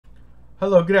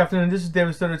Hello, good afternoon. This is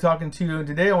David Stutter talking to you, and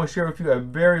today I want to share with you a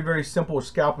very simple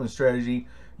scalping strategy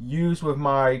used with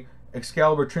my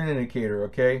Excalibur trend indicator,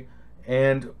 okay?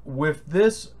 And with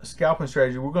this scalping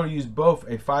strategy, we're going to use both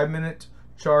a 5-minute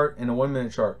chart and a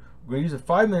 1-minute chart. We're going to use a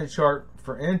 5-minute chart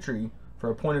for entry,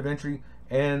 for a point of entry,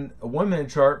 and a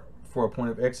 1-minute chart for a point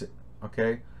of exit,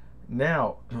 okay?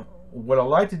 Now, what I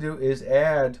like to do is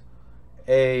add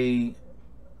a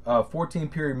 14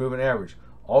 period moving average.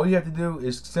 All you have to do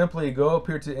is simply go up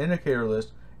here to the indicator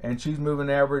list and choose moving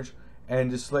average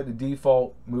and just select the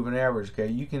default moving average. Okay,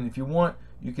 you can, if you want,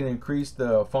 you can increase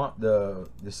the font, the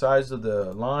size of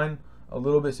the line a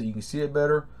little bit so you can see it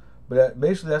better. But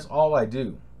basically, that's all I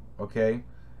do. Okay,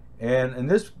 and in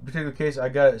this particular case, I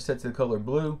got it set to the color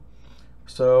blue,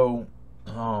 so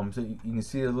so you can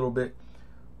see it a little bit.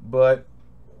 But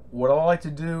what I like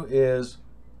to do is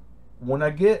when I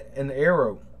get an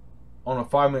arrow on a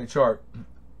 5-minute chart,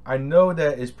 I know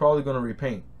that it's probably going to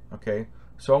repaint. Okay,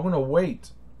 so I'm going to wait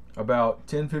about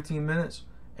 10-15 minutes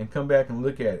and come back and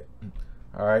look at it.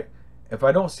 All right, if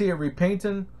I don't see it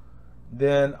repainting,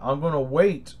 then I'm going to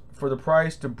wait for the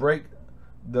price to break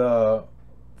the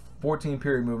 14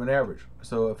 period moving average.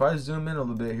 So if I zoom in a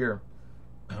little bit here,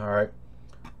 all right,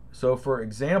 so for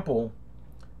example,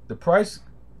 the price,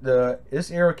 this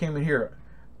arrow came in here.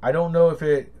 I don't know if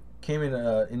it came in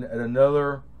at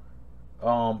another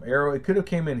arrow. It could have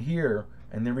came in here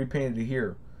and then repainted it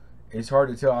here. It's hard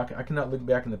to tell. I cannot look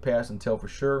back in the past and tell for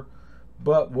sure,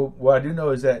 but what I do know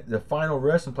is that the final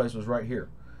resting place was right here,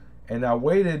 and I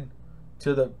waited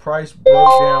till the price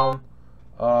broke down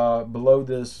below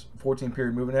this 14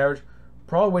 period moving average.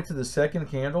 Probably wait to the second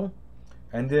candle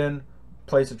and then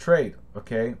place a trade.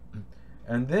 Okay,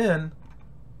 and then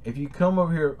if you come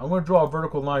over here, I'm going to draw a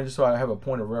vertical line just so I have a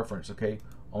point of reference, okay,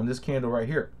 on this candle right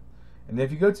here. And then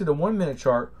if you go to the 1-minute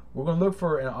chart, we're going to look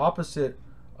for an opposite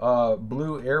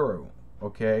blue arrow,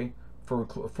 okay, for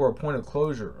a point of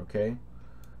closure, okay,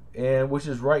 and which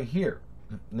is right here.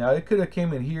 Now it could have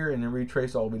came in here and then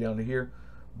retraced all the way down to here,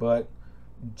 but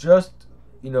just,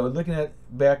 you know, looking at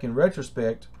back in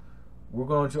retrospect, I'm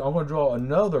going to draw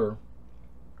another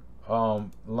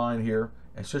line here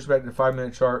and switch back to the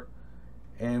 5-minute chart,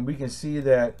 and we can see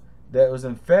that that was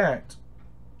in fact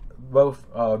both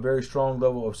a very strong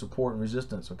level of support and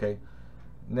resistance. Okay,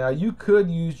 now you could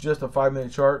use just a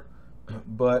 5-minute chart,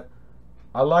 but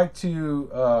I like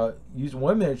to use a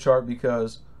 1-minute chart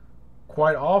because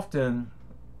quite often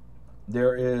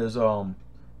there is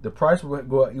the price will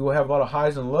go, you will have a lot of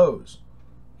highs and lows,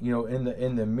 you know,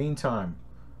 in the meantime,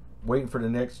 waiting for the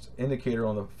next indicator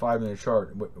on the 5-minute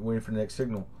chart, waiting for the next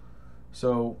signal.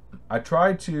 So I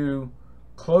try to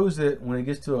close it when it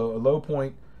gets to a low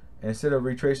point instead of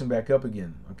retracing back up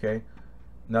again. Okay,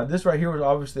 now this right here was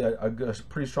obviously a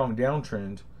pretty strong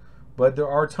downtrend, but there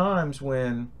are times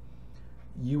when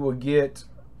you will get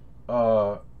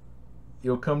it'll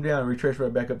come down and retrace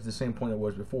right back up to the same point it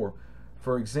was before.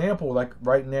 For example, like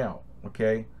right now,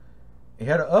 okay, it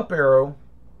had an up arrow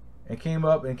and came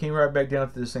up and came right back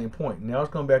down to the same point. Now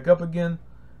it's going back up again,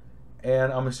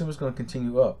 and I'm assuming it's going to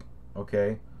continue up.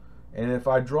 Okay, and if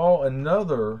I draw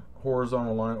another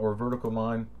horizontal line or vertical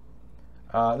line,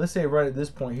 let's say right at this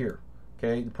point here,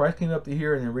 okay, the price came up to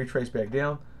here and then retraced back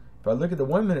down. If I look at the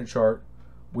 1-minute chart,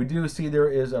 we do see there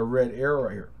is a red arrow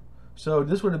right here. So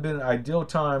this would have been an ideal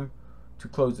time to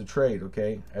close the trade,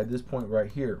 okay, at this point right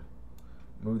here.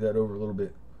 Move that over a little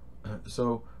bit.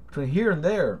 So between here and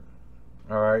there,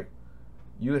 all right,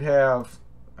 you would have,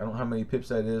 I don't know how many pips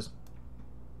that is.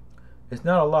 It's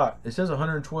not a lot. It says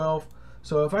 112.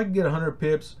 So if I can get 100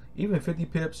 pips, even 50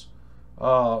 pips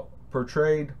per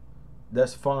trade,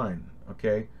 that's fine.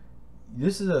 Okay,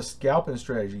 this is a scalping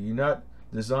strategy. You're not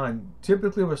designed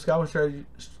typically with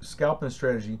scalping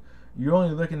strategy. You're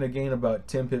only looking to gain about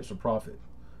 10 pips of profit.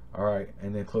 All right,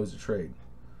 and then close the trade.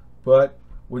 But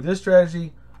with this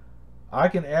strategy, I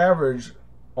can average,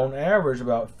 on average,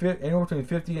 about anywhere between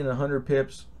 50 and 100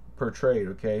 pips per trade.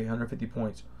 Okay, 150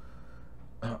 points.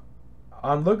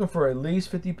 I'm looking for at least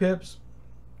 50 pips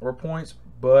or points,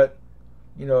 but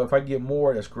you know, if I get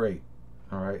more, that's great.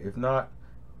 All right, if not,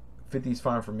 50 is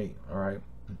fine for me. All right,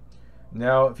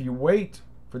 now if you wait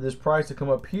for this price to come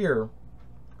up here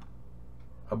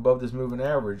above this moving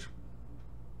average,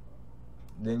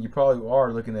 then you probably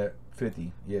are looking at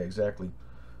 50. Yeah, exactly.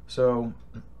 So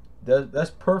that's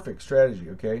perfect strategy.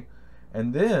 Okay,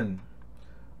 and then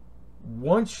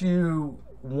once you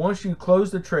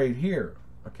close the trade here,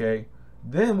 okay,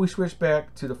 then we switch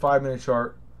back to the 5-minute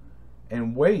chart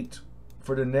and wait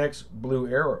for the next blue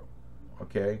arrow.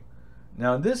 Okay,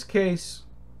 now in this case,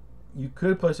 you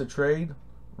could place a trade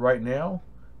right now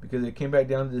because it came back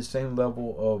down to the same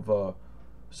level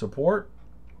support.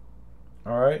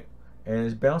 All right, and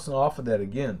it's bouncing off of that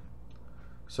again.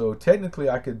 So technically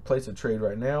I could place a trade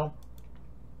right now,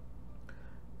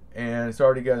 and it's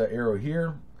already got an arrow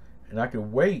here, and I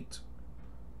could wait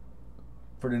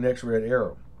for the next red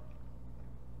arrow.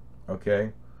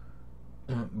 Okay,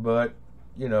 but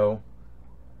you know,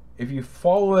 if you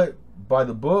follow it by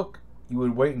the book, you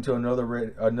would wait until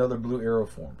another blue arrow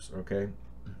forms. Okay,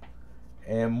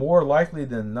 and more likely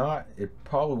than not, it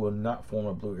probably will not form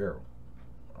a blue arrow.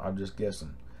 I'm just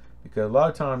guessing, because a lot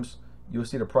of times you'll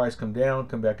see the price come down,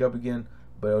 come back up again,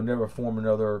 but it'll never form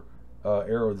another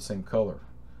arrow of the same color,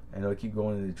 and it'll keep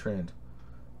going in the trend.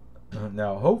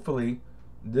 Now, hopefully,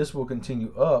 this will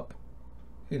continue up,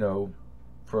 you know,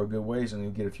 for a good ways, and you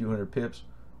get a few hundred pips.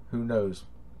 Who knows?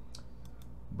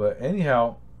 But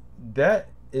anyhow, that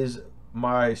is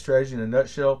my strategy in a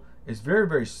nutshell. It's very,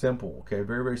 very simple. Okay,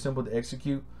 very, very simple to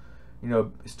execute. You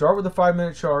know, start with a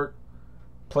 5-minute chart,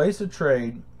 place a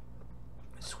trade,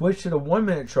 switch to the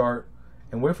 1-minute chart,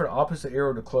 and wait for the opposite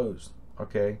arrow to close.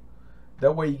 Okay,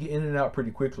 that way you get in and out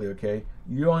pretty quickly. Okay,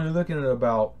 you're only looking at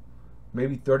about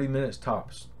maybe 30 minutes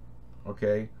tops.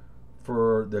 Okay,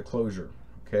 for the closure.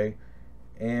 Okay,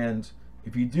 and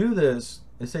if you do this,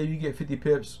 let's say you get 50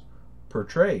 pips per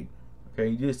trade. Okay,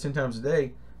 you do this 10 times a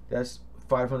day. That's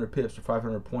 500 pips or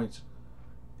 500 points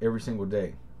every single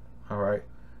day. All right.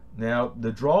 Now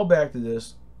the drawback to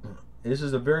this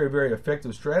is a very, very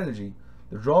effective strategy.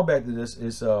 The drawback to this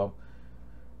is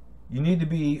you need to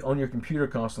be on your computer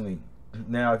constantly.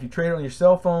 Now, if you trade on your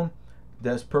cell phone,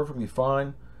 that's perfectly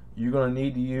fine. You're going to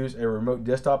need to use a remote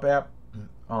desktop app.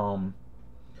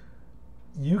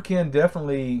 You can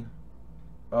definitely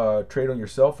trade on your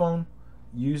cell phone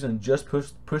using just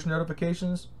push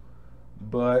notifications,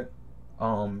 but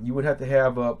you would have to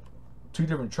have up 2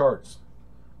 different charts,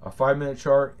 a 5-minute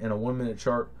chart and a 1-minute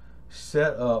chart,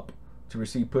 set up to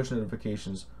receive push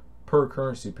notifications per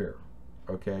currency pair.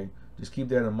 Okay, just keep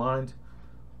that in mind.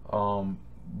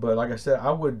 But like I said,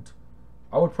 I would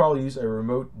probably use a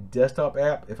remote desktop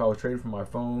app if I was trading from my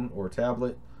phone or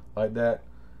tablet like that.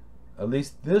 At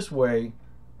least this way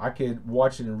I could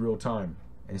watch it in real time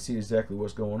and see exactly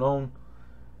what's going on,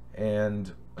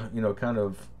 and you know, kind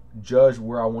of judge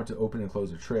where I want to open and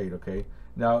close a trade. Okay,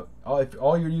 now if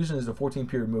all you're using is the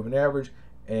 14-period moving average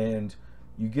and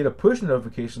you get a push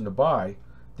notification to buy,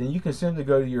 then you can simply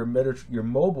go to your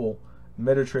mobile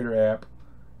MetaTrader app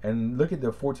and look at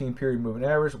the 14-period moving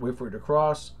average, wait for it to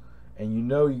cross, and you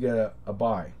know you got a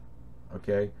buy.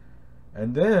 Okay,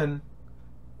 and then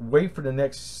wait for the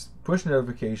next push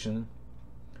notification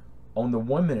on the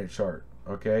 1-minute chart,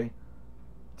 okay,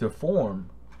 to form,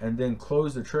 and then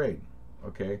close the trade.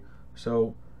 Okay,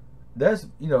 so that's,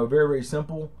 you know, very, very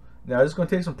simple. Now it's going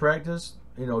to take some practice.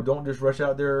 You know, don't just rush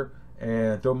out there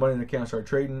and throw money in the account and start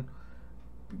trading.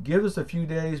 Give us a few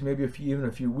days, maybe even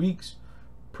a few weeks.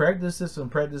 Practice this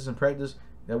and practice and practice.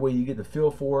 That way you get the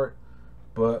feel for it.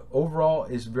 But overall,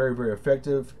 it's very, very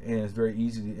effective, and it's very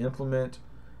easy to implement.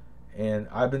 And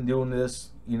I've been doing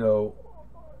this, you know,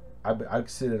 I can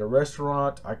sit at a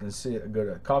restaurant, I can go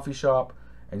to a coffee shop,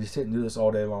 and just sit and do this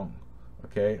all day long.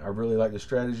 Okay, I really like the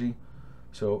strategy.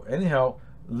 So anyhow,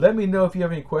 let me know if you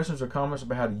have any questions or comments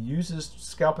about how to use this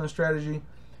scalping strategy,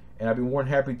 and I'd be more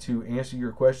than happy to answer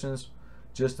your questions.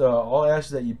 Just all I ask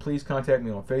is that you please contact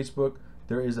me on Facebook.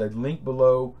 There is a link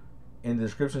below in the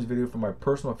description of this video for my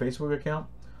personal Facebook account.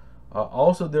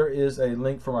 Also, there is a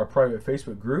link for my private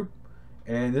Facebook group,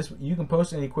 and you can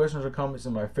post any questions or comments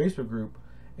in my Facebook group,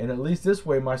 and at least this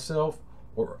way myself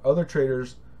or other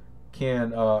traders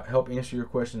can help answer your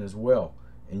question as well,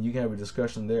 and you can have a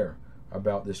discussion there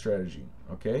about this strategy.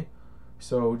 Okay,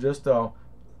 so just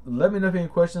let me know if you have any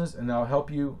questions, and I'll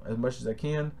help you as much as I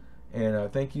can.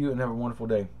 And thank you, and have a wonderful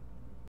day.